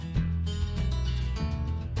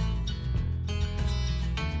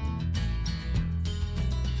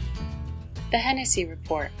The Hennessy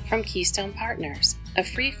Report from Keystone Partners, a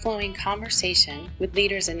free-flowing conversation with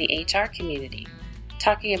leaders in the HR community,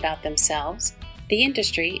 talking about themselves, the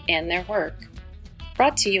industry, and their work.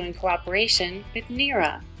 Brought to you in cooperation with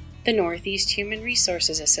NERA, the Northeast Human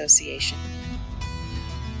Resources Association.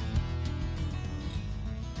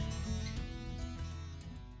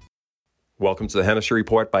 Welcome to the Hennessy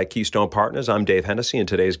Report by Keystone Partners. I'm Dave Hennessy, and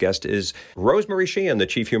today's guest is Rosemary Sheehan, the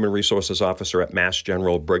Chief Human Resources Officer at Mass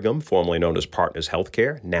General Brigham, formerly known as Partners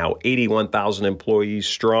Healthcare, now 81,000 employees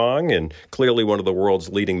strong and clearly one of the world's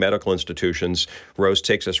leading medical institutions. Rose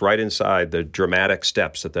takes us right inside the dramatic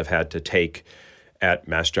steps that they've had to take at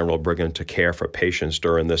Mass General Brigham to care for patients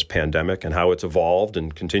during this pandemic and how it's evolved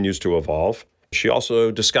and continues to evolve. She also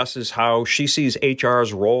discusses how she sees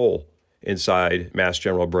HR's role inside Mass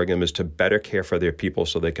General Brigham is to better care for their people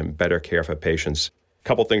so they can better care for patients. A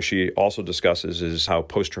couple things she also discusses is how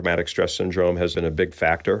post-traumatic stress syndrome has been a big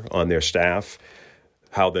factor on their staff,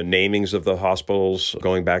 how the namings of the hospitals,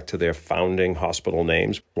 going back to their founding hospital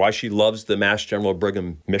names, why she loves the Mass General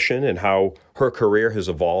Brigham mission and how her career has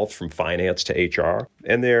evolved from finance to HR,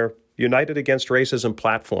 and their United Against Racism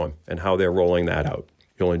platform and how they're rolling that out.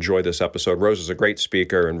 You'll enjoy this episode. Rose is a great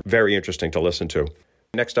speaker and very interesting to listen to.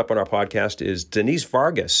 Next up on our podcast is Denise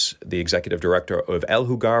Vargas, the executive director of El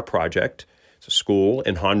Jugar Project. It's a school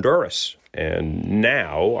in Honduras. And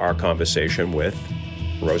now our conversation with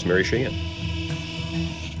Rosemary Sheehan.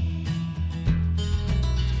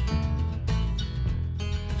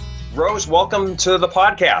 Rose, welcome to the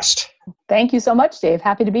podcast. Thank you so much, Dave.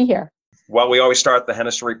 Happy to be here. Well, we always start the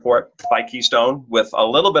Hennessy Report by Keystone with a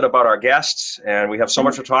little bit about our guests, and we have so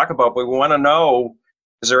much to talk about, but we want to know,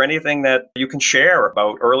 is there anything that you can share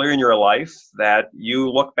about earlier in your life that you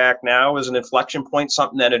look back now as an inflection point,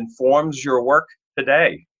 something that informs your work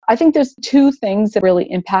today? I think there's two things that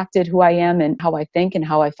really impacted who I am and how I think and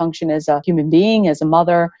how I function as a human being, as a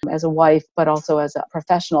mother, as a wife, but also as a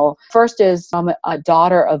professional. First is I'm a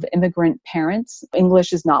daughter of immigrant parents.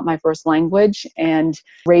 English is not my first language, and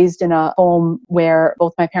raised in a home where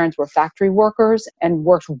both my parents were factory workers and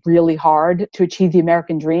worked really hard to achieve the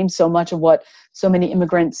American dream, so much of what so many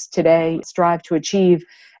immigrants today strive to achieve.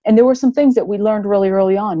 And there were some things that we learned really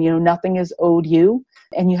early on. Nothing is owed you,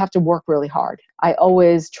 and you have to work really hard. I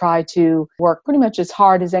always try to work pretty much as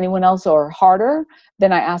hard as anyone else or harder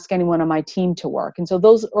than I ask anyone on my team to work. And so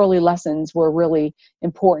those early lessons were really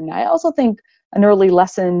important. I also think an early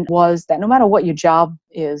lesson was that no matter what your job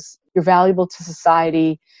is, you're valuable to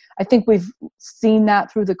society. I think we've seen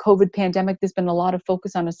that through the COVID pandemic. There's been a lot of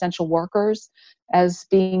focus on essential workers as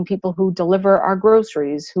being people who deliver our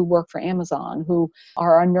groceries, who work for Amazon, who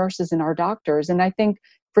are our nurses and our doctors. And I think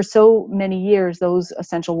for so many years, those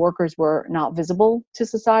essential workers were not visible to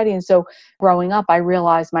society. And so growing up, I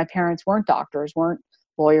realized my parents weren't doctors, weren't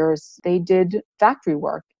lawyers. They did factory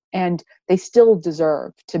work, and they still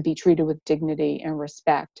deserve to be treated with dignity and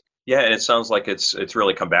respect. Yeah, and it sounds like it's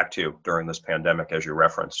really come back to you during this pandemic, as you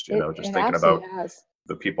referenced, just thinking about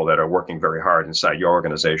the people that are working very hard inside your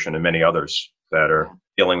organization and many others that are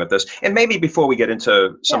dealing with this. And maybe before we get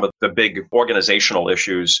into some of the big organizational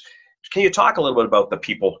issues, can you talk a little bit about the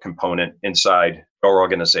people component inside your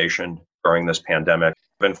organization during this pandemic?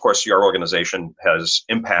 And of course, your organization has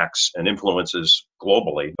impacts and influences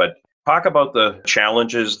globally, but talk about the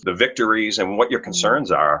challenges, the victories, and what your concerns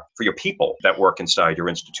are for your people that work inside your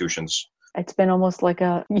institutions. It's been almost like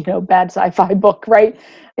a, bad sci-fi book, right?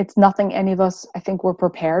 It's nothing any of us, I think, were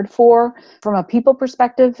prepared for. From a people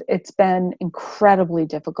perspective, it's been incredibly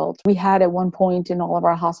difficult. We had at one point in all of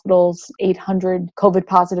our hospitals 800 COVID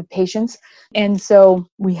positive patients. And so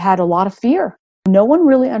we had a lot of fear. No one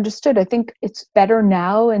really understood. I think it's better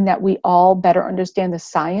now in that we all better understand the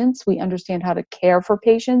science. We understand how to care for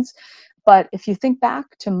patients. But if you think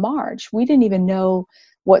back to March, we didn't even know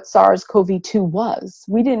what SARS-CoV-2 was.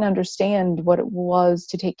 We didn't understand what it was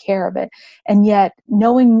to take care of it. And yet,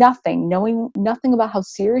 knowing nothing about how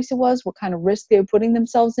serious it was, what kind of risk they were putting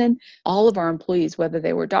themselves in, all of our employees, whether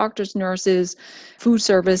they were doctors, nurses, food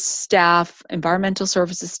service staff, environmental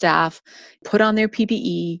services staff, put on their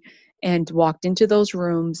PPE and walked into those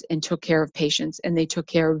rooms and took care of patients. And they took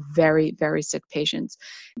care of very, very sick patients.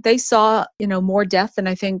 They saw, more death than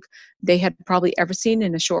I think they had probably ever seen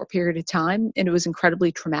in a short period of time. And it was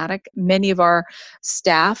incredibly traumatic. Many of our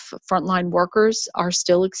staff, frontline workers, are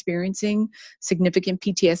still experiencing significant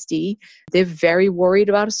PTSD. They're very worried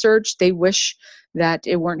about a surge. They wish that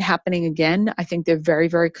it weren't happening again. I think they're very,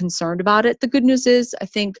 very concerned about it. The good news is, I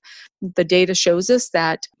think the data shows us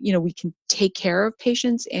that, we can take care of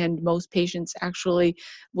patients, and most patients actually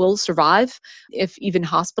will survive if even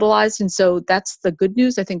hospitalized. And so that's the good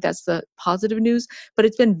news. I think that's the positive news, but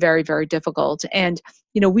it's been very, very very difficult. And,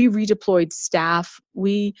 we redeployed staff.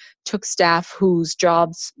 We took staff whose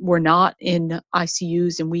jobs were not in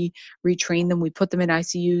ICUs and we retrained them. We put them in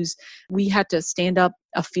ICUs. We had to stand up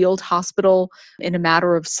a field hospital in a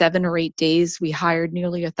matter of 7 or 8 days. We hired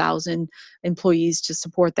nearly 1,000 employees to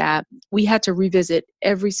support that. We had to revisit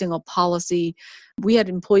every single policy. We had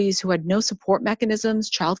employees who had no support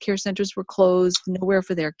mechanisms. Childcare centers were closed, nowhere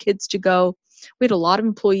for their kids to go. We had a lot of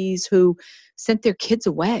employees who sent their kids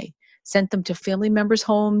away, sent them to family members'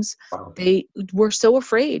 homes. Wow. They were so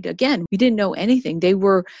afraid. Again, we didn't know anything. They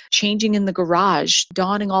were changing in the garage,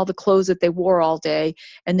 donning all the clothes that they wore all day,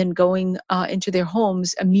 and then going into their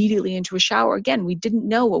homes immediately into a shower. Again, we didn't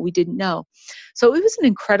know what we didn't know. So it was an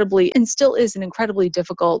incredibly, and still is an incredibly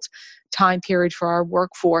difficult time period for our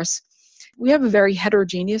workforce. We have a very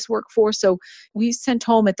heterogeneous workforce. So we sent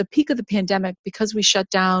home at the peak of the pandemic, because we shut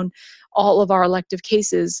down all of our elective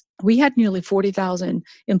cases, we had nearly 40,000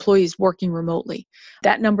 employees working remotely.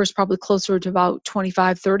 That number is probably closer to about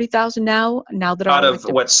 25, 30,000 now that Out our of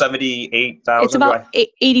what, 78,000? it's about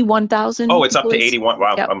 81,000. Oh, it's up to employees. 81.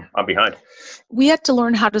 Wow, Yep. I'm behind. We had to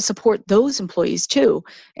learn how to support those employees too.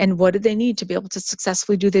 And what did they need to be able to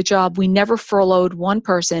successfully do their job? We never furloughed one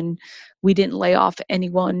person. We didn't lay off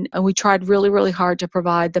anyone. And we tried really, really hard to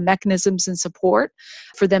provide the mechanisms and support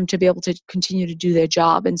for them to be able to continue to do their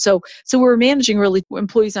job. And so we're managing really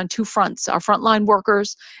employees on two fronts: our frontline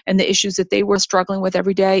workers and the issues that they were struggling with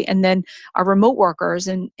every day, and then our remote workers.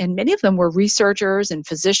 And many of them were researchers and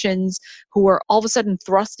physicians who were all of a sudden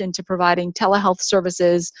thrust into providing telehealth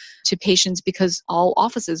services to patients because all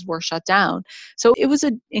offices were shut down. So it was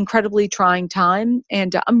an incredibly trying time.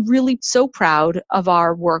 And I'm really so proud of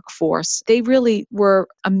our workforce. They really were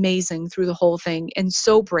amazing through the whole thing, and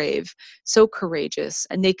so brave, so courageous,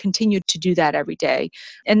 and they continued to do that every day.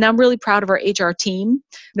 And I'm really proud of our HR team.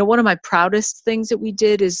 One of my proudest things that we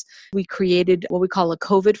did is we created what we call a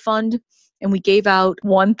COVID fund. And we gave out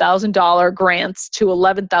 $1,000 grants to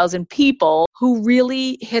 11,000 people who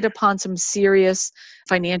really hit upon some serious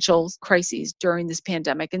financial crises during this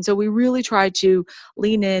pandemic. And so we really tried to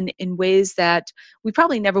lean in ways that we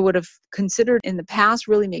probably never would have considered in the past,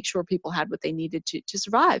 really make sure people had what they needed to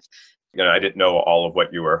survive. I didn't know all of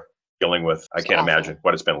what you were dealing with. I can't imagine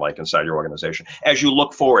what it's been like inside your organization. As you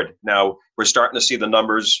look forward, now we're starting to see the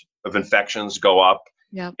numbers of infections go up.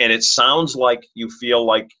 Yep. And it sounds like you feel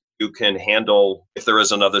like you can handle, if there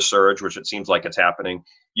is another surge, which it seems like it's happening,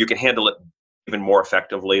 you can handle it even more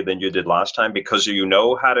effectively than you did last time because you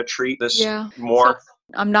know how to treat this more? So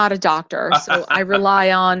I'm not a doctor, so I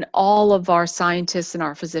rely on all of our scientists and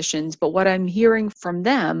our physicians. But what I'm hearing from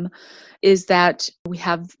them is that we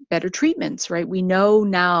have better treatments, right? We know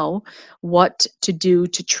now what to do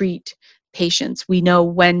to treat patients. We know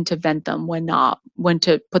when to vent them, when not, when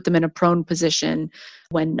to put them in a prone position,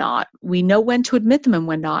 when not. We know when to admit them and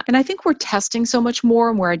when not. And I think we're testing so much more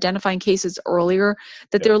and we're identifying cases earlier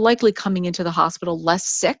that they're likely coming into the hospital less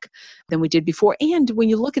sick than we did before. And when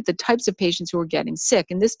you look at the types of patients who are getting sick,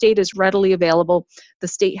 and this data is readily available, the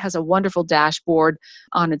state has a wonderful dashboard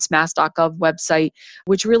on its mass.gov website,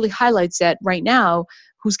 which really highlights that right now,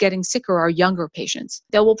 who's getting sicker are younger patients.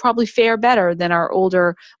 They will probably fare better than our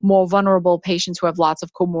older, more vulnerable patients who have lots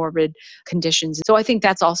of comorbid conditions. So I think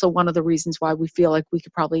that's also one of the reasons why we feel like we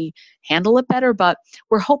could probably handle it better. But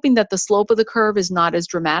we're hoping that the slope of the curve is not as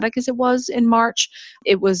dramatic as it was in March.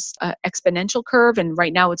 It was an exponential curve, and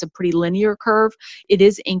right now it's a pretty linear curve. It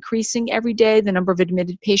is increasing every day, the number of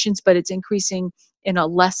admitted patients, but it's increasing in a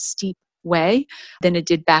less steep way than it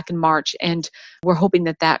did back in March. And we're hoping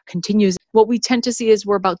that that continues. What we tend to see is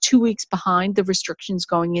we're about 2 weeks behind the restrictions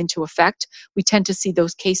going into effect. We tend to see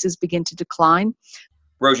those cases begin to decline.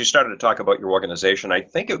 Rose, you started to talk about your organization. I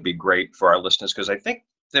think it would be great for our listeners because I think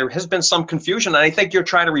there has been some confusion, and I think you're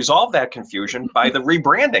trying to resolve that confusion by the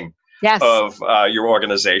rebranding of your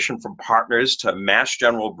organization from Partners to Mass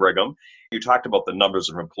General Brigham. You talked about the numbers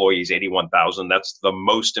of employees, 81,000. That's the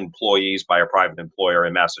most employees by a private employer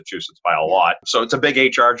in Massachusetts by a lot. So it's a big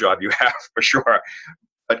HR job you have for sure.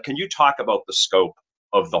 But can you talk about the scope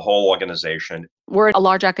of the whole organization? We're a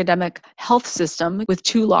large academic health system with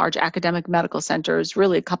 2 large academic medical centers,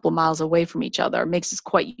 really a couple miles away from each other. It makes us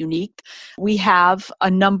quite unique. We have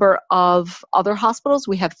a number of other hospitals.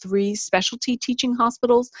 We have 3 specialty teaching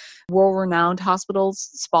hospitals, world-renowned hospitals,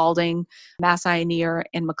 Spalding, Mass Ioneer,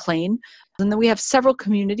 and McLean. And then we have several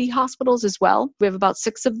community hospitals as well. We have about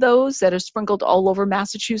 6 of those that are sprinkled all over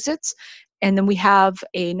Massachusetts. And then we have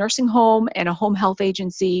a nursing home and a home health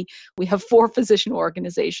agency. We have 4 physician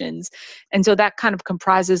organizations. And so that kind of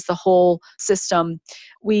comprises the whole system.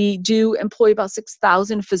 We do employ about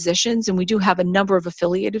 6,000 physicians, and we do have a number of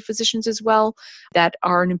affiliated physicians as well that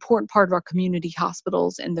are an important part of our community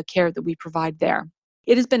hospitals and the care that we provide there.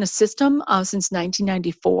 It has been a system since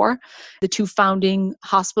 1994. The 2 founding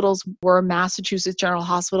hospitals were Massachusetts General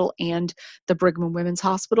Hospital and the Brigham and Women's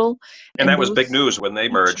Hospital. And that was big news when they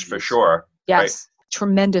merged, for sure. Yes. Right?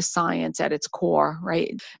 Tremendous science at its core,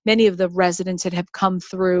 right? Many of the residents that have come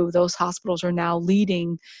through those hospitals are now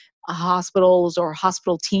leading hospitals or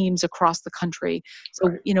hospital teams across the country. So,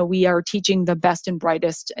 Right. We are teaching the best and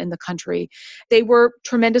brightest in the country. They were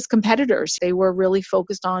tremendous competitors. They were really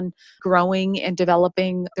focused on growing and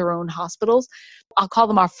developing their own hospitals. I'll call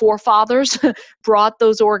them our forefathers, brought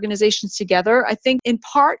those organizations together, I think in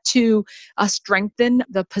part to strengthen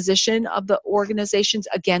the position of the organizations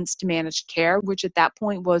against managed care, which at that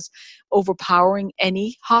point was overpowering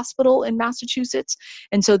any hospital in Massachusetts.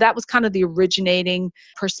 And so that was kind of the originating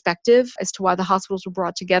perspective as to why the hospitals were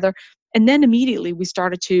brought together. And then immediately we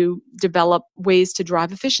started to develop ways to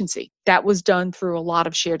drive efficiency. That was done through a lot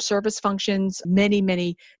of shared service functions. Many,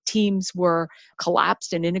 many teams were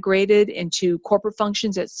collapsed and integrated into corporate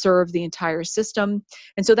functions that serve the entire system.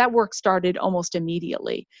 And so that work started almost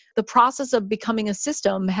immediately. The process of becoming a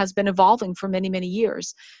system has been evolving for many, many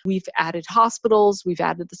years. We've added hospitals. We've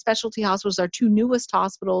added the specialty hospitals. Our 2 newest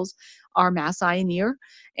hospitals are Mass Ioneer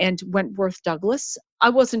and Wentworth Douglas. I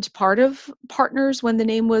wasn't part of Partners when the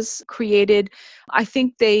name was created. I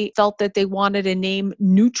think they felt that they wanted a name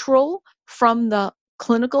neutral from the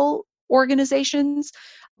clinical organizations.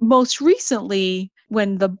 Most recently,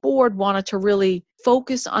 when the board wanted to really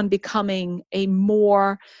focus on becoming a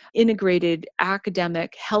more integrated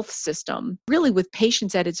academic health system, really with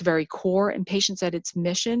patients at its very core and patients at its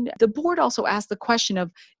mission, the board also asked the question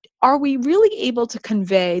of, are we really able to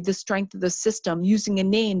convey the strength of the system using a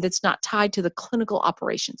name that's not tied to the clinical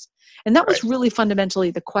operations? And that was really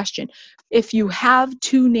fundamentally the question. If you have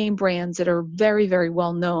 2 name brands that are very, very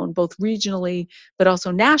well known, both regionally, but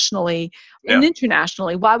also nationally and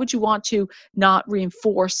internationally, why would you want to not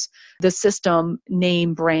reinforce the system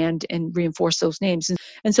name brand and reinforce those names?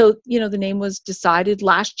 And so, the name was decided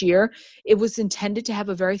last year. It was intended to have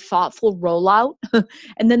a very thoughtful rollout.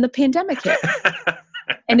 And then the pandemic hit.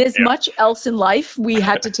 And as much else in life, we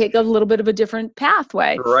had to take a little bit of a different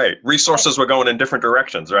pathway. Right. Resources were going in different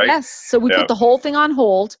directions, right? Yes. So we put the whole thing on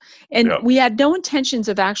hold, and we had no intentions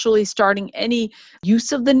of actually starting any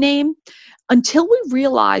use of the name until we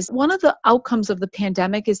realized one of the outcomes of the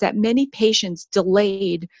pandemic is that many patients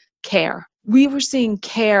delayed care. We were seeing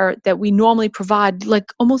care that we normally provide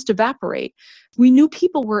almost evaporate. We knew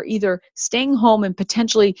people were either staying home and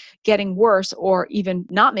potentially getting worse or even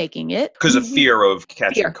not making it. Because of fear of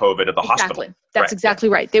catching COVID at the hospital. That's exactly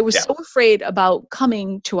right. They were so afraid about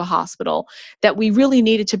coming to a hospital that we really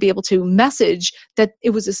needed to be able to message that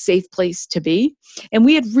it was a safe place to be. And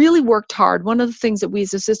we had really worked hard. One of the things that we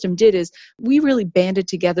as a system did is we really banded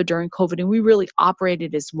together during COVID and we really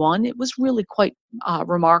operated as one. It was really quite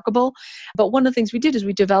remarkable. But one of the things we did is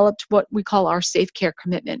we developed what we call our safe care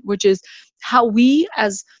commitment, which is how we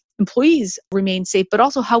as employees remain safe, but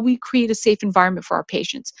also how we create a safe environment for our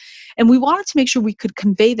patients. And we wanted to make sure we could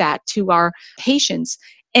convey that to our patients.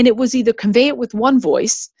 And it was either convey it with one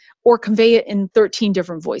voice or convey it in 13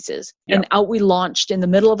 different voices. And out we launched in the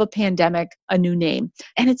middle of a pandemic, a new name.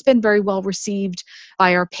 And it's been very well received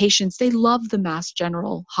by our patients. They love the Mass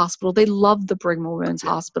General Hospital. They love the Brigham and Women's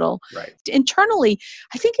Hospital. Right. Internally,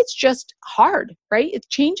 I think it's just hard, right?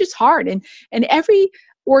 Change is hard. And every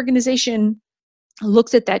organization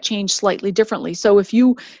looks at that change slightly differently. So if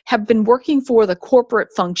you have been working for the corporate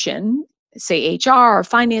function, say HR or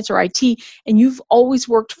finance or IT, and you've always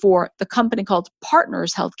worked for the company called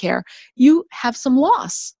Partners Healthcare, you have some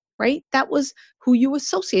loss, right? That was who you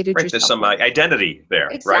associated yourself with. There's some identity there,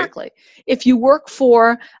 exactly. Right? If you work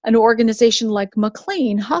for an organization like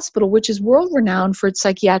McLean Hospital, which is world-renowned for its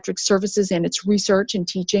psychiatric services and its research and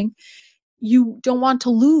teaching, you don't want to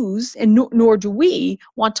lose, and nor do we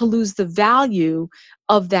want to lose the value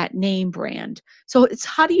of that name brand. So it's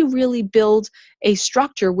how do you really build a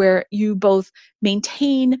structure where you both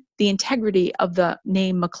maintain the integrity of the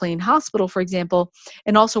name McLean Hospital, for example,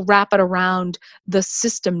 and also wrap it around the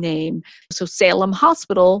system name. So Salem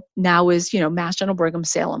Hospital now is, Mass General Brigham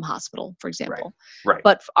Salem Hospital, for example. Right.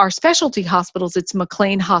 But our specialty hospitals, it's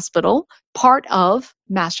McLean Hospital, part of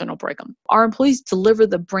Mass General Brigham. Our employees deliver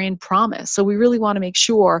the brand promise. So we really want to make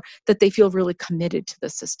sure that they feel really committed to the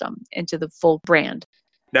system and to the full brand.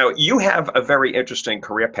 Now, you have a very interesting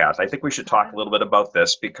career path. I think we should talk a little bit about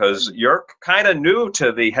this because you're kind of new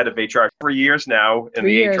to the head of HR, 3 years now in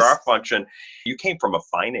the 3 years. HR function. You came from a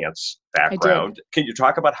finance I did. background. Can you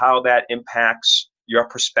talk about how that impacts your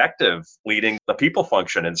perspective leading the people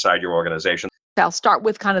function inside your organization? I'll start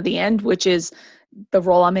with kind of the end, which is the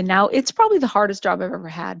role I'm in now. It's probably the hardest job I've ever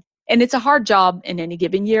had. And it's a hard job in any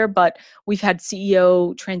given year, but we've had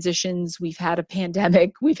CEO transitions, we've had a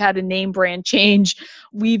pandemic, we've had a name brand change,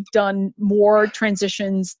 we've done more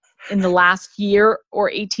transitions in the last year or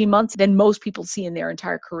 18 months than most people see in their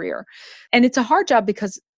entire career. And it's a hard job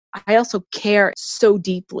because I also care so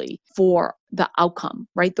deeply for the outcome,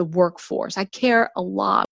 right? The workforce. I care a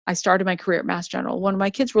lot. I started my career at Mass General. When my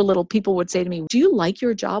kids were little, people would say to me, "Do you like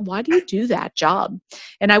your job? Why do you do that job?"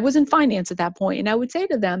 And I was in finance at that point, and I would say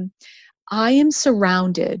to them, I am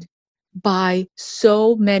surrounded by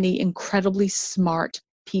so many incredibly smart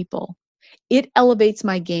people. It elevates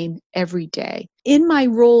my game every day. In my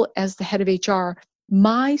role as the head of HR,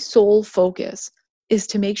 my sole focus is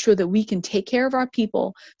to make sure that we can take care of our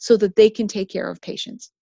people so that they can take care of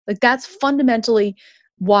patients. Like that's fundamentally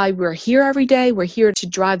why we're here every day. We're here to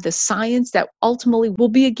drive the science that ultimately will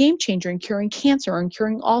be a game changer in curing cancer and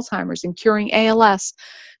curing Alzheimer's and curing ALS.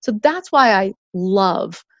 So that's why I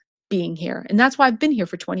love being here. And that's why I've been here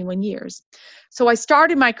for 21 years. So I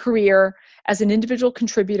started my career as an individual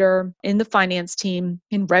contributor in the finance team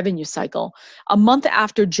in revenue cycle. A month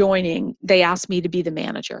after joining, they asked me to be the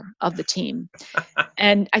manager of the team.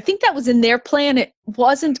 And I think that was in their plan. It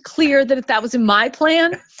wasn't clear that that was in my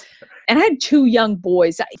plan. And I had 2 young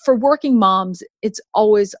boys. For working moms, it's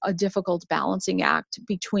always a difficult balancing act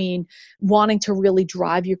between wanting to really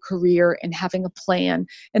drive your career and having a plan,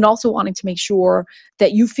 and also wanting to make sure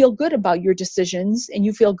that you feel good about your decisions and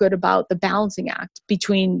you feel good about the balancing act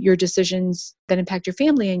between your decisions that impact your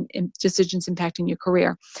family and decisions impacting your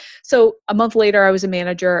career. So a month later, I was a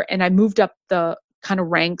manager and I moved up the kind of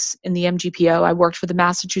ranks in the MGPO. I worked for the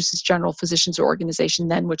Massachusetts General Physicians Organization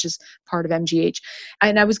then, which is part of MGH.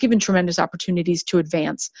 And I was given tremendous opportunities to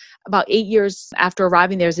advance. About 8 years after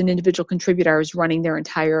arriving there as an individual contributor, I was running their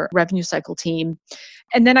entire revenue cycle team.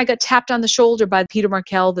 And then I got tapped on the shoulder by Peter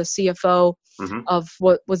Markell, the CFO of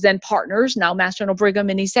what was then Partners, now Mass General Brigham.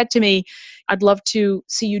 And he said to me, "I'd love to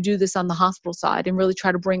see you do this on the hospital side and really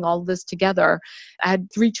try to bring all of this together." I had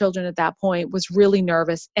 3 children at that point, was really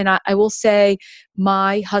nervous. And I will say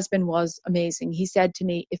my husband was amazing. He said to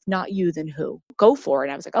me, "If not you, then who? Go for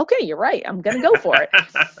it." I was like, "Okay, you're right. I'm going to go for it."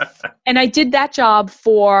 And I did that job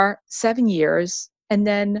for 7 years. And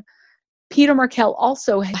then Peter Markell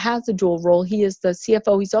also has a dual role. He is the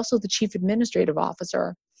CFO. He's also the Chief Administrative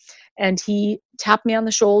Officer. And he tapped me on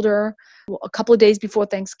the shoulder a couple of days before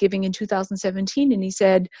Thanksgiving in 2017. And he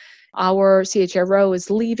said, "Our CHRO is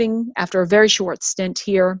leaving after a very short stint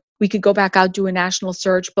here. We could go back out, do a national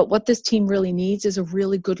search. But what this team really needs is a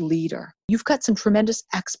really good leader. You've got some tremendous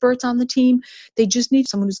experts on the team. They just need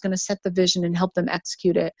someone who's going to set the vision and help them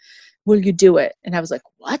execute it. Will you do it?" And I was like,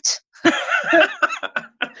 "What?"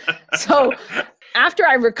 So after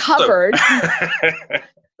I recovered,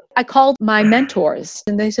 I called my mentors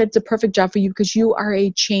and they said, "It's a perfect job for you because you are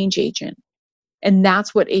a change agent. And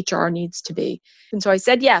that's what HR needs to be." And so I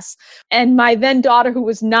said yes. And my then daughter, who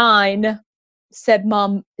was 9, said,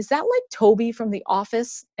 "Mom, is that like Toby from The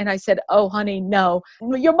Office?" And I said, "Oh, honey, no.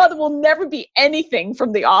 Your mother will never be anything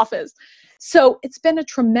from The Office." So it's been a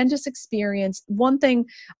tremendous experience. One thing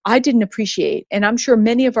I didn't appreciate, and I'm sure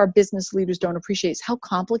many of our business leaders don't appreciate, is how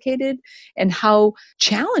complicated and how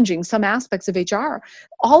challenging some aspects of HR.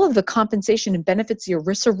 All of the compensation and benefits, the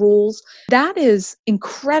ERISA rules, that is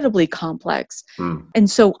incredibly complex. And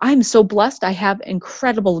so I'm so blessed. I have an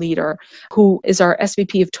incredible leader who is our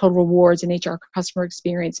SVP of Total Rewards and HR Customer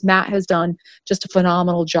Experience. Matt has done just a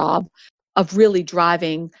phenomenal job of really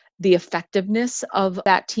driving the effectiveness of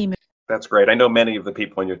that team. That's great. I know many of the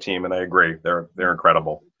people on your team, and I agree. They're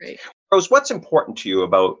incredible. Great. Rose, what's important to you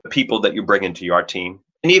about the people that you bring into your team,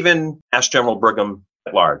 and even Mass General Brigham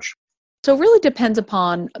at large? So it really depends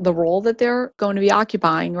upon the role that they're going to be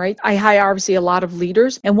occupying, right? I hire obviously a lot of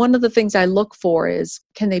leaders. And one of the things I look for is,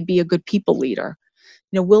 can they be a good people leader?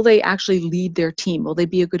 Will they actually lead their team? Will they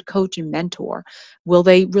be a good coach and mentor? Will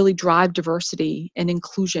they really drive diversity and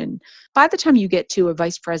inclusion? By the time you get to a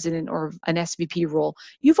vice president or an SVP role,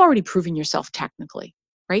 you've already proven yourself technically,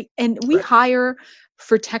 right? And we hire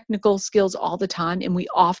for technical skills all the time, and we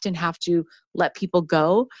often have to let people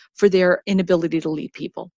go for their inability to lead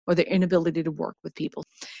people or their inability to work with people.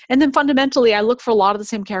 And then fundamentally, I look for a lot of the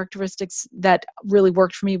same characteristics that really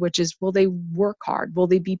worked for me, which is, will they work hard? Will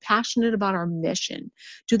they be passionate about our mission?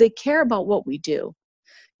 Do they care about what we do?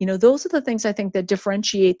 Those are the things I think that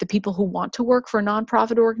differentiate the people who want to work for a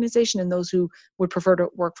nonprofit organization and those who would prefer to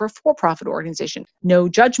work for a for-profit organization. No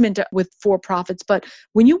judgment with for-profits, but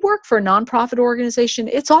when you work for a nonprofit organization,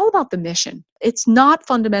 it's all about the mission. It's not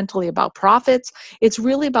fundamentally about profits. It's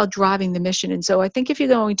really about driving the mission. And so I think if you're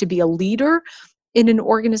going to be a leader in an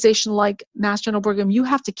organization like Mass General Brigham, you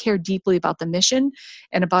have to care deeply about the mission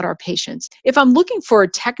and about our patients. If I'm looking for a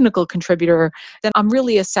technical contributor, then I'm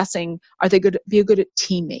really assessing, are they going to be a good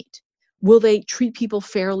teammate? Will they treat people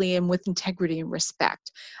fairly and with integrity and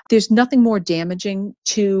respect? There's nothing more damaging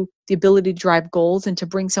to the ability to drive goals and to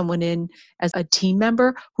bring someone in as a team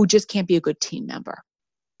member who just can't be a good team member.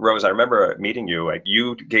 Rose, I remember meeting you.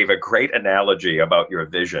 You gave a great analogy about your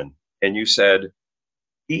vision, and you said,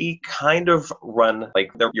 we kind of run like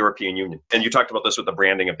the European Union. And you talked about this with the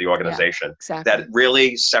branding of the organization. Yeah, exactly. That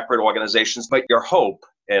really separate organizations. But your hope,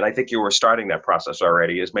 and I think you were starting that process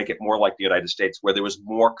already, is make it more like the United States, where there was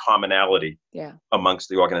more commonality amongst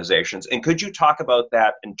the organizations. And could you talk about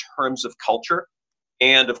that in terms of culture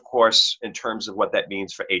and, of course, in terms of what that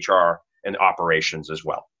means for HR and operations as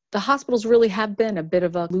well? The hospitals really have been a bit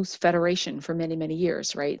of a loose federation for many, many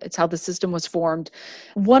years, right? It's how the system was formed.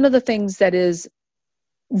 One of the things that is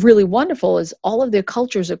really wonderful is all of their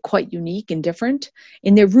cultures are quite unique and different,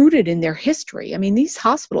 and they're rooted in their history. I mean, these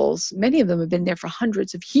hospitals, many of them have been there for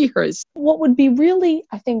hundreds of years. What would be really,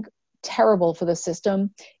 I think, terrible for the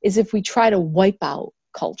system is if we try to wipe out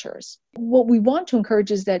cultures. What we want to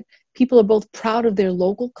encourage is that people are both proud of their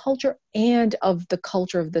local culture and of the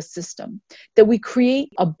culture of the system, that we create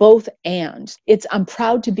a both and. I'm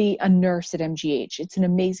proud to be a nurse at MGH. It's an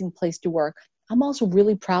amazing place to work. I'm also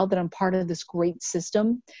really proud that I'm part of this great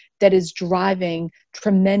system that is driving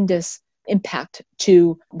tremendous impact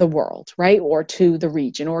to the world, right? Or to the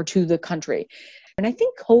region or to the country. And I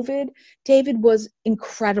think COVID, David, was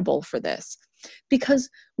incredible for this because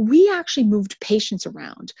we actually moved patients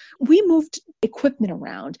around. We moved equipment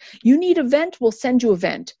around. You need a vent, we'll send you a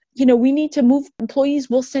vent. We need to move employees,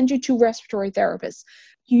 we'll send you 2 respiratory therapists.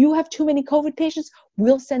 You have too many COVID patients,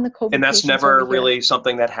 we'll send the COVID patients. And that's never really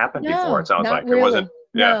something that happened before, it sounds like. Really. It wasn't.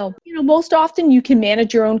 Yeah. No. Most often you can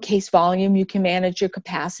manage your own case volume, you can manage your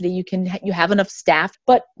capacity, you have enough staff.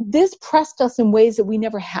 But this pressed us in ways that we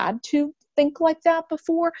never had to think like that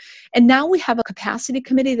before. And now we have a capacity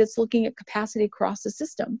committee that's looking at capacity across the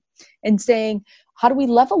system and saying, how do we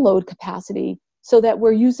level load capacity so that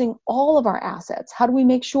we're using all of our assets? How do we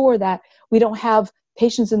make sure that we don't have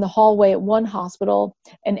patients in the hallway at one hospital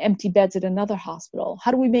and empty beds at another hospital?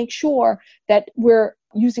 How do we make sure that we're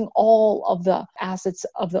using all of the assets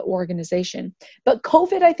of the organization? But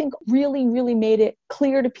COVID, I think, really, really made it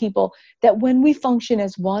clear to people that when we function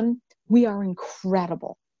as one, we are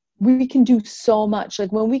incredible. We can do so much.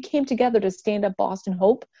 Like when we came together to stand up Boston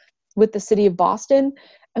Hope with the city of Boston,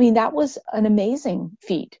 I mean, that was an amazing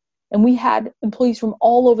feat. And we had employees from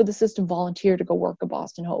all over the system volunteer to go work at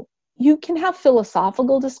Boston Hope. You can have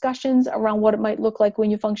philosophical discussions around what it might look like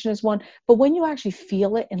when you function as one, but when you actually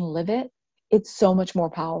feel it and live it, it's so much more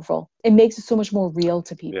powerful. It makes it so much more real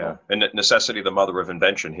to people. Yeah, and necessity, the mother of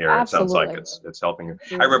invention here. Absolutely. It sounds like it's helping you.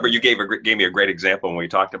 I remember you gave me a great example when we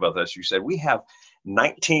talked about this. You said, we have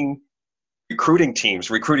 19 recruiting teams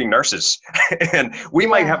recruiting nurses, and we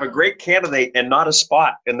might have a great candidate and not a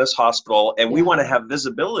spot in this hospital, and we want to have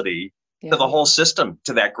visibility to the whole system,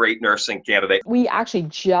 to that great nursing candidate. We actually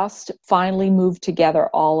just finally moved together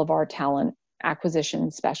all of our talent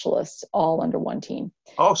acquisition specialists all under one team.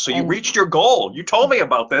 Oh, so you reached your goal. You told me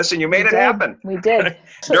about this and you made it happen. We did.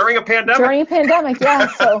 During a pandemic. During a pandemic, yeah.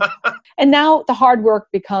 And now the hard work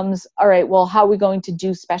becomes, all right, well, how are we going to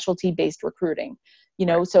do specialty-based recruiting?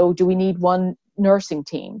 So do we need one nursing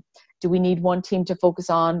team? Do we need one team to focus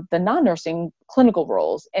on the non-nursing clinical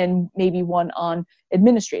roles and maybe one on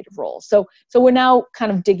administrative roles? So we're now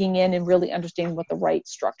kind of digging in and really understanding what the right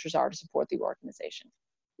structures are to support the organization.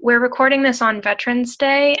 We're recording this on Veterans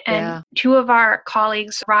Day, and 2 of our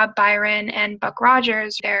colleagues, Rob Byron and Buck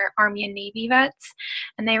Rogers, they're Army and Navy vets,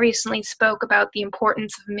 and they recently spoke about the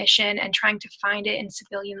importance of mission and trying to find it in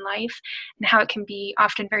civilian life and how it can be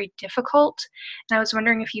often very difficult. And I was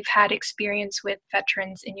wondering if you've had experience with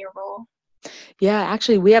veterans in your role. Yeah,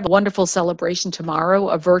 actually, we have a wonderful celebration tomorrow,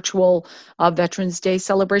 a virtual Veterans Day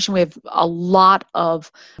celebration. We have a lot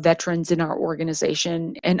of veterans in our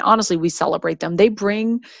organization, and honestly, we celebrate them. They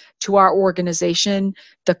bring to our organization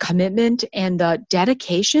the commitment and the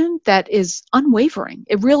dedication that is unwavering.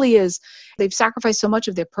 It really is. They've sacrificed so much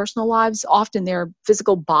of their personal lives, often their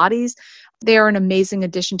physical bodies. They are an amazing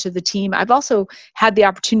addition to the team. I've also had the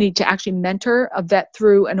opportunity to actually mentor a vet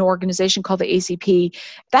through an organization called the ACP.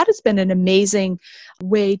 That has been an amazing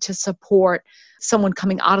way to support someone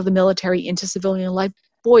coming out of the military into civilian life.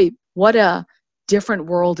 Boy, what a different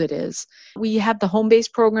world it is. We have the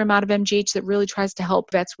home-based program out of MGH that really tries to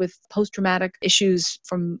help vets with post-traumatic issues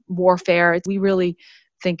from warfare. We really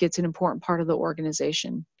think it's an important part of the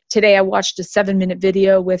organization. Today, I watched a 7-minute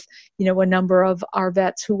video with, a number of our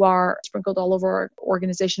vets who are sprinkled all over our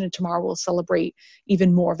organization. And tomorrow we'll celebrate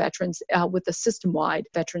even more veterans with a system-wide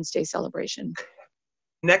Veterans Day celebration.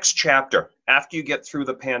 Next chapter, after you get through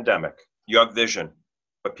the pandemic, your vision,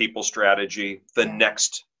 a people strategy, the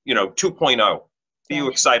next, 2.0. What are you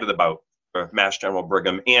excited about for Mass General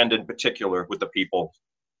Brigham and in particular with the people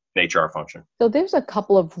HR function? So there's a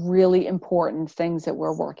couple of really important things that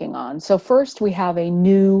we're working on. So first, we have a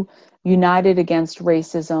new United Against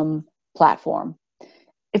Racism platform.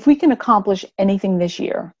 If we can accomplish anything this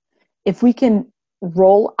year, if we can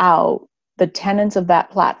roll out the tenets of that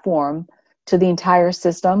platform to the entire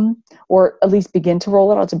system, or at least begin to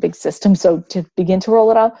roll it out, it's a big system, so to begin to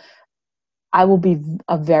roll it out, I will be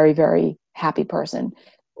a very, very happy person.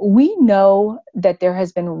 We know that there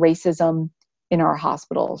has been racism in our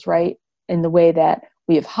hospitals, right? In the way that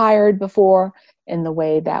we have hired before, in the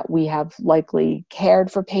way that we have likely cared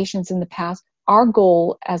for patients in the past. Our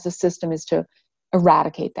goal as a system is to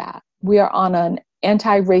eradicate that. We are on an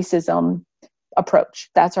anti-racism approach.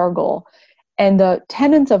 That's our goal. And the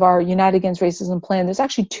tenets of our United Against Racism plan, there's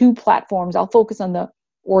actually 2 platforms. I'll focus on the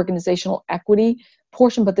organizational equity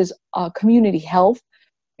portion, but there's community health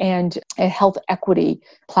and a health equity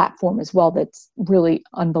platform as well that's really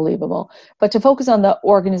unbelievable. But to focus on the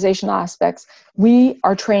organizational aspects, we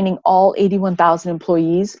are training all 81,000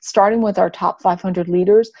 employees, starting with our top 500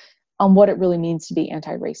 leaders, on what it really means to be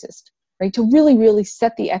anti-racist, right? To really, really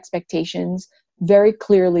set the expectations very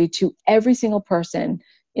clearly to every single person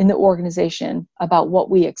in the organization about what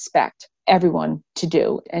we expect everyone to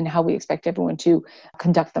do and how we expect everyone to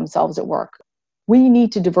conduct themselves at work. We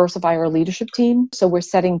need to diversify our leadership team. So we're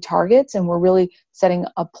setting targets and we're really setting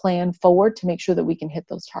a plan forward to make sure that we can hit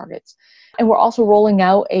those targets. And we're also rolling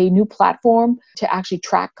out a new platform to actually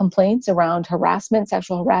track complaints around harassment,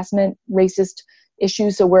 sexual harassment, racist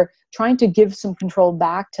issues. So we're trying to give some control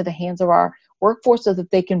back to the hands of our workforce so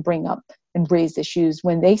that they can bring up and raise issues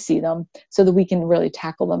when they see them so that we can really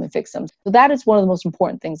tackle them and fix them. So that is one of the most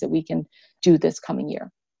important things that we can do this coming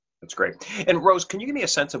year. That's great. And Rose, can you give me a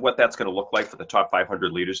sense of what that's going to look like for the top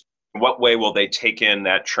 500 leaders? In what way will they take in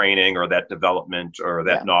that training or that development or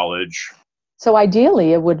that knowledge? So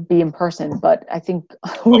ideally it would be in person, but I think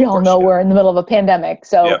we all know we're in the middle of a pandemic.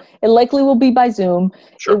 So it likely will be by Zoom.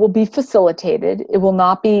 Sure. It will be facilitated. It will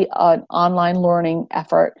not be an online learning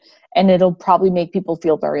effort, and it'll probably make people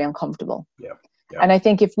feel very uncomfortable. Yeah. And I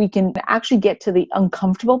think if we can actually get to the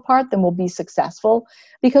uncomfortable part, then we'll be successful.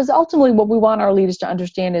 Because ultimately what we want our leaders to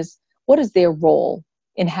understand is what is their role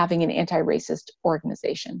in having an anti-racist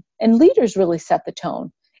organization. And leaders really set the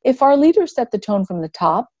tone. If our leaders set the tone from the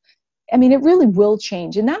top, I mean, it really will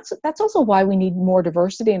change. And that's also why we need more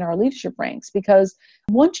diversity in our leadership ranks. Because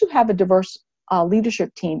once you have a diverse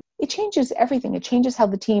leadership team, it changes everything. It changes how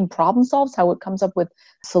the team problem solves, how it comes up with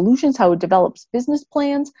solutions, how it develops business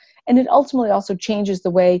plans. And it ultimately also changes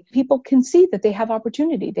the way people can see that they have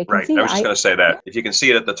opportunity. They can see. I was just going to say that. If you can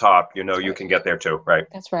see it at the top, you can get there too, right?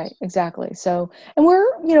 That's right. Exactly. So, and we're,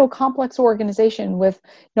 a complex organization with,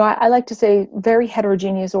 I like to say very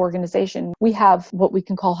heterogeneous organization. We have what we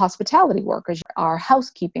can call hospitality workers, our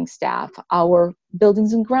housekeeping staff, our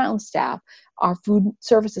buildings and grounds staff, our food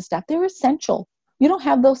services staff. They're essential. You don't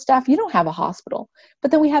have those staff, you don't have a hospital.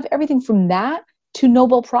 But then we have everything from that to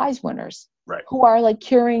Nobel Prize winners. Right. Who are like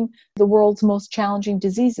curing the world's most challenging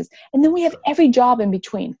diseases. And then we have every job in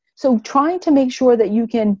between. So trying to make sure that you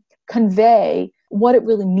can convey what it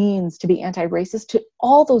really means to be anti-racist to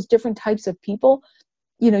all those different types of people,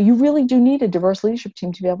 you really do need a diverse leadership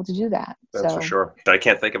team to be able to do that. That's for sure. I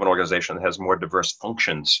can't think of an organization that has more diverse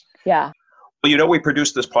functions. Yeah. Well, we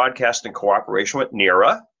produce this podcast in cooperation with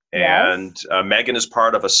NERA. And Megan is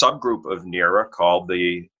part of a subgroup of NERA called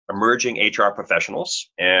the Emerging HR Professionals.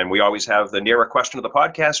 And we always have the NERA question of the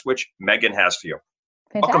podcast, which Megan has for you.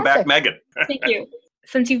 Fantastic. Welcome back, Megan. Thank you.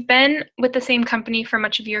 Since you've been with the same company for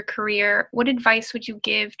much of your career, what advice would you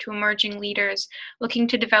give to emerging leaders looking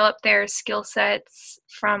to develop their skill sets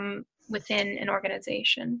from within an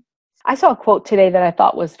organization? I saw a quote today that I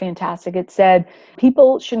thought was fantastic. It said,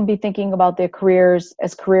 people shouldn't be thinking about their careers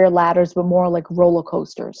as career ladders, but more like roller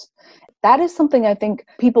coasters. That is something I think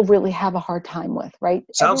people really have a hard time with, right?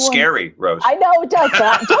 Sounds scary, Rose. I know it does.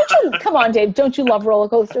 Don't you? Come on, Dave. Don't you love roller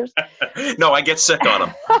coasters? No, I get sick on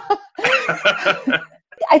them.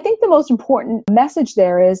 I think the most important message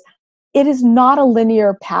there is it is not a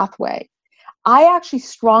linear pathway. I actually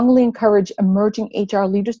strongly encourage emerging HR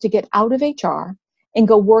leaders to get out of HR and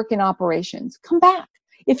go work in operations. Come back.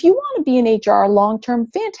 If you want to be in HR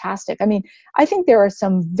long-term, fantastic. I mean, I think there are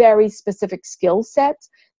some very specific skill sets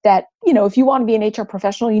that, if you want to be an HR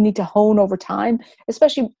professional, you need to hone over time,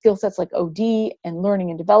 especially skill sets like OD and learning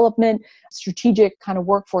and development, strategic kind of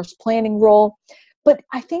workforce planning role. But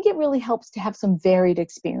I think it really helps to have some varied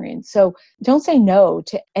experience. So don't say no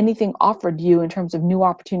to anything offered you in terms of new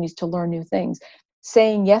opportunities to learn new things.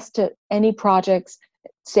 Saying yes to any projects,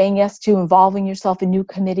 saying yes to involving yourself in new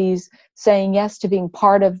committees, saying yes to being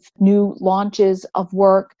part of new launches of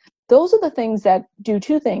work. Those are the things that do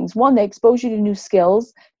two things. One, they expose you to new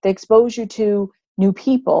skills. They expose you to new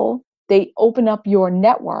people. They open up your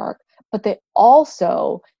network, but they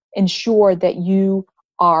also ensure that you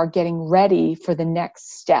are getting ready for the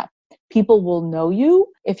next step. People will know you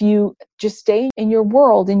if you just stay in your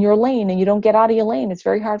world, in your lane, and you don't get out of your lane. It's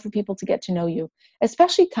very hard for people to get to know you,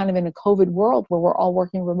 especially kind of in a COVID world where we're all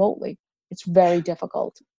working remotely. It's very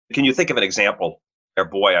difficult. Can you think of an example? Or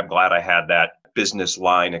boy, I'm glad I had that business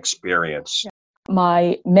line experience.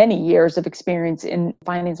 My many years of experience in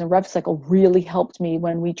finance and rev cycle really helped me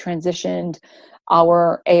when we transitioned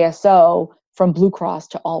our ASO from Blue Cross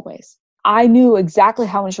to Always. I knew exactly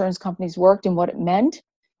how insurance companies worked and what it meant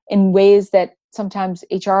in ways that sometimes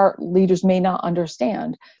HR leaders may not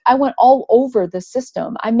understand. I went all over the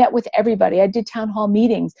system. I met with everybody. I did town hall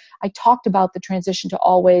meetings. I talked about the transition to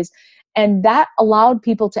Always. And that allowed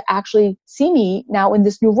people to actually see me now in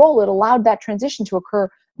this new role. It allowed that transition to occur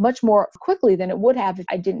much more quickly than it would have if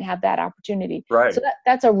I didn't have that opportunity. Right. So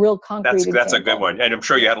that's a real concrete example. That's a good one. And I'm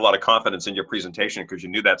sure you had a lot of confidence in your presentation because you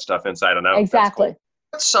knew that stuff inside and out. Exactly. Cool.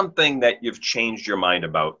 What's something that you've changed your mind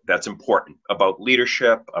about that's important, about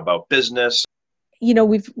leadership, about business?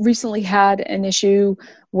 We've recently had an issue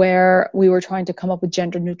where we were trying to come up with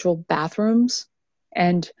gender neutral bathrooms.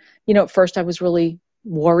 And, at first I was really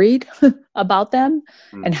worried about them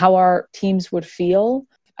and how our teams would feel.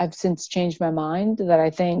 I've since changed my mind that I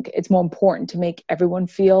think it's more important to make everyone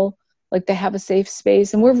feel like they have a safe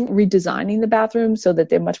space. And we're redesigning the bathrooms so that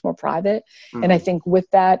they're much more private. And I think with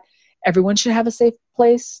that, everyone should have a safe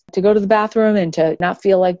place to go to the bathroom and to not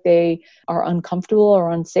feel like they are uncomfortable or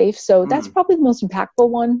unsafe. So that's probably the most impactful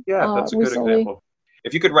one. Yeah, that's a recently. good example.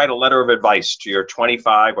 If you could write a letter of advice to your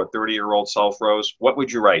 25 or 30-year-old self, Rose, what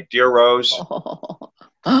would you write? Dear Rose.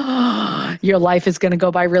 Your life is going to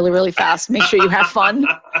go by really, really fast. Make sure you have fun.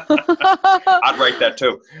 I'd write that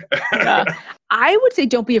too. Yeah. I would say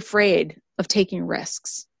don't be afraid of taking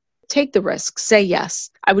risks. Take the risks. Say yes.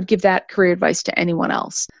 I would give that career advice to anyone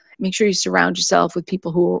else. Make sure you surround yourself with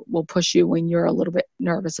people who will push you when you're a little bit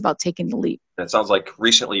nervous about taking the leap. That sounds like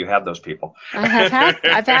recently you had those people.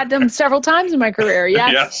 I've had them several times in my career.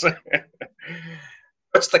 Yes. Yes.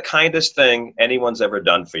 What's the kindest thing anyone's ever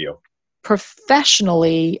done for you?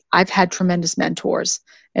 Professionally, I've had tremendous mentors.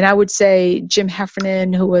 And I would say Jim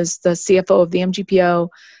Heffernan, who was the CFO of the MGPO,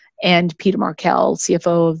 and Peter Markell,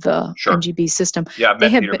 CFO of the MGB system. Yeah, I've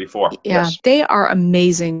met Peter before. Yeah, yes. They are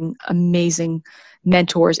amazing, amazing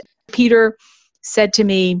mentors. Peter said to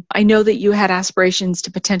me, I know that you had aspirations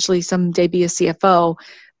to potentially someday be a CFO,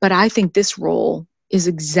 but I think this role is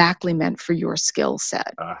exactly meant for your skill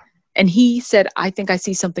set. And he said, I think I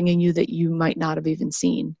see something in you that you might not have even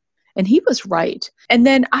seen. And he was right. And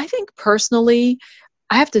then I think personally,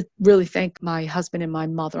 I have to really thank my husband and my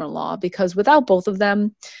mother-in-law, because without both of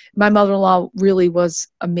them, my mother-in-law really was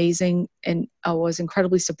amazing and was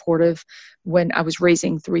incredibly supportive when I was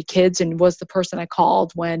raising 3 kids, and was the person I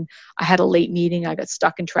called when I had a late meeting, I got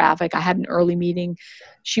stuck in traffic, I had an early meeting.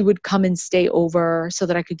 She would come and stay over so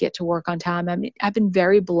that I could get to work on time. I mean, I've been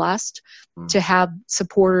very blessed to have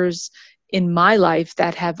supporters in my life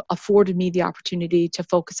that have afforded me the opportunity to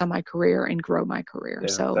focus on my career and grow my career. Yeah,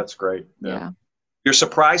 so that's great. Yeah. You're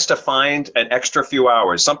surprised to find an extra few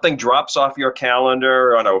hours. Something drops off your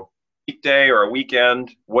calendar on a weekday or a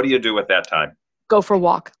weekend. What do you do at that time? Go for a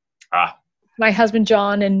walk. My husband,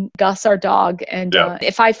 John, and Gus, our dog. And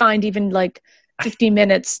if I find even like 15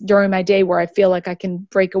 minutes during my day where I feel like I can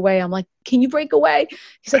break away, I'm like, can you break away?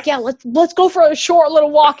 He's like, yeah, let's go for a short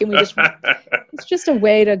little walk. And it's just a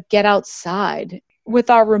way to get outside.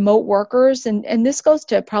 With our remote workers, and this goes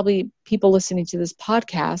to probably people listening to this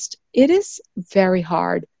podcast, it is very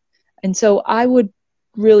hard. And so I would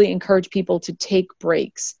really encourage people to take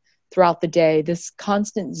breaks throughout the day. This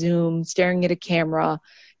constant Zoom, staring at a camera,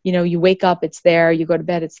 you wake up, it's there, you go to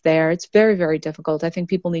bed, it's there. It's very, very difficult. I think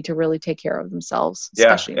people need to really take care of themselves,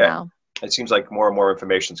 especially now. It seems like more and more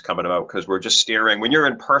information is coming out because we're just staring. When you're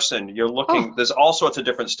in person, you're looking, there's all sorts of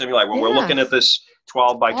different stimuli. When we're looking at this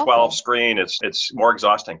 12 by 12 screen, it's more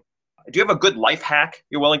exhausting. Do you have a good life hack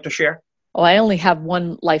you're willing to share? Oh, I only have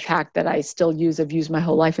one life hack that I still use. I've used my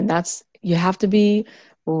whole life, and that's you have to be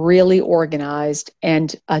really organized,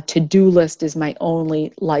 and a to-do list is my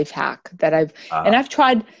only life hack that I've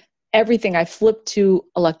tried everything. I've flipped to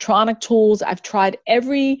electronic tools. I've tried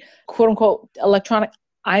every quote unquote electronic.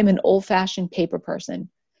 I'm an old-fashioned paper person.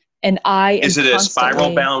 And is it a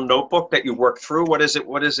spiral bound notebook that you work through? What is it?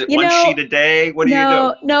 One sheet a day? What do you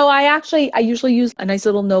do? No, I usually use a nice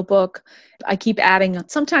little notebook. I keep adding.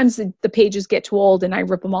 Sometimes the pages get too old and I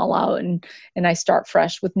rip them all out and I start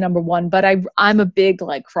fresh with number one. But I'm a big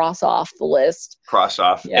cross off the list. Cross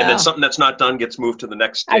off. Yeah. And then something that's not done gets moved to the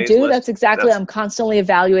next day's I do. list. That's exactly. I'm constantly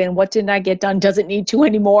evaluating what didn't I get done? Doesn't need to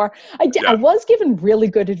anymore. I was given really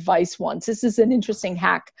good advice once. This is an interesting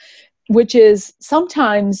hack, which is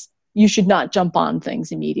sometimes you should not jump on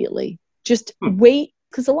things immediately. Just wait,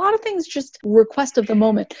 because a lot of things just request of the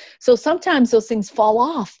moment. So sometimes those things fall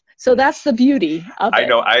off. So that's the beauty of it. I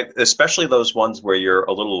know, especially those ones where you're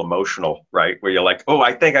a little emotional, right? Where you're like, oh,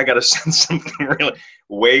 I think I got to send something really.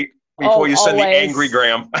 Wait before you send the angry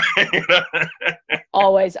gram.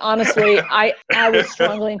 Always. Honestly, I would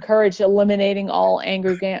strongly encourage eliminating all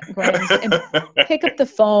angry grams and pick up the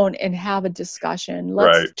phone and have a discussion.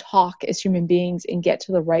 Let's talk as human beings and get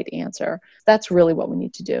to the right answer. That's really what we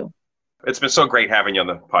need to do. It's been so great having you on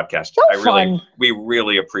the podcast. We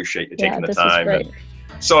really appreciate you taking the time. This is great.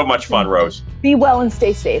 So much fun, Rose. Be well and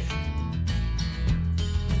stay safe.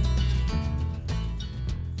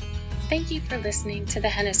 Thank you for listening to the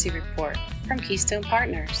Hennessy Report from Keystone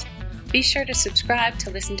Partners. Be sure to subscribe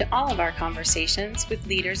to listen to all of our conversations with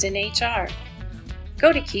leaders in HR.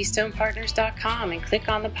 Go to KeystonePartners.com and click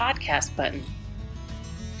on the podcast button.